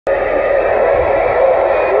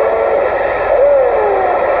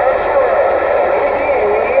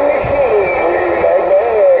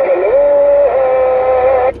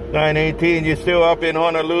918, you still up in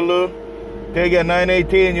Honolulu? Take it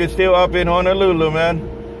 918, you still up in Honolulu, man.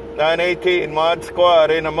 918, Mod Squad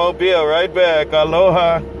in a Mobile, right back.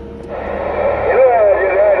 Aloha.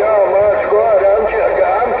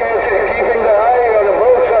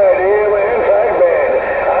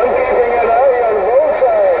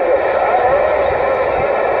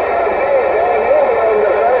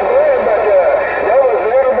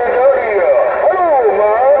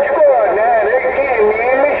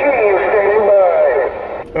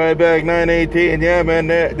 Right back, 918. Yeah, man,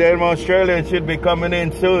 them Australians should be coming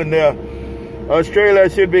in soon there. Australia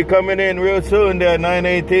should be coming in real soon there,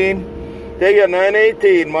 918. Take your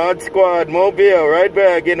 918, Mod Squad, Mobile, right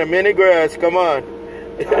back in the mini grass. Come on.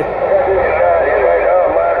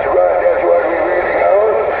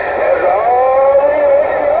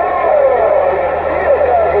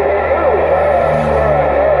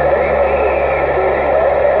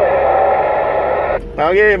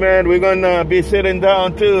 Okay, man, we're gonna be sitting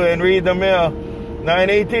down too and read the mail.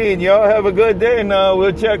 918, y'all have a good day now.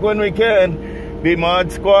 We'll check when we can. Be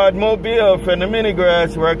Mod Squad Mobile from the mini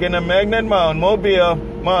grass, working a Magnet Mound Mobile.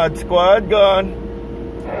 Mod Squad gone.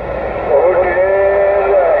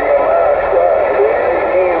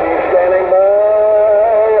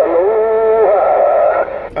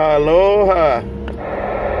 Aloha.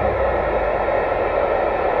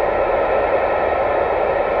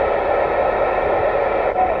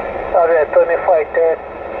 Sorry, 2510.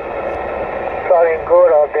 Flying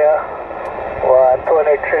good out there.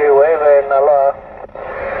 123, waving Aloha.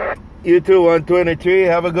 You too, 123.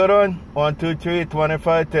 Have a good one. 123,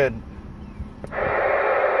 2510.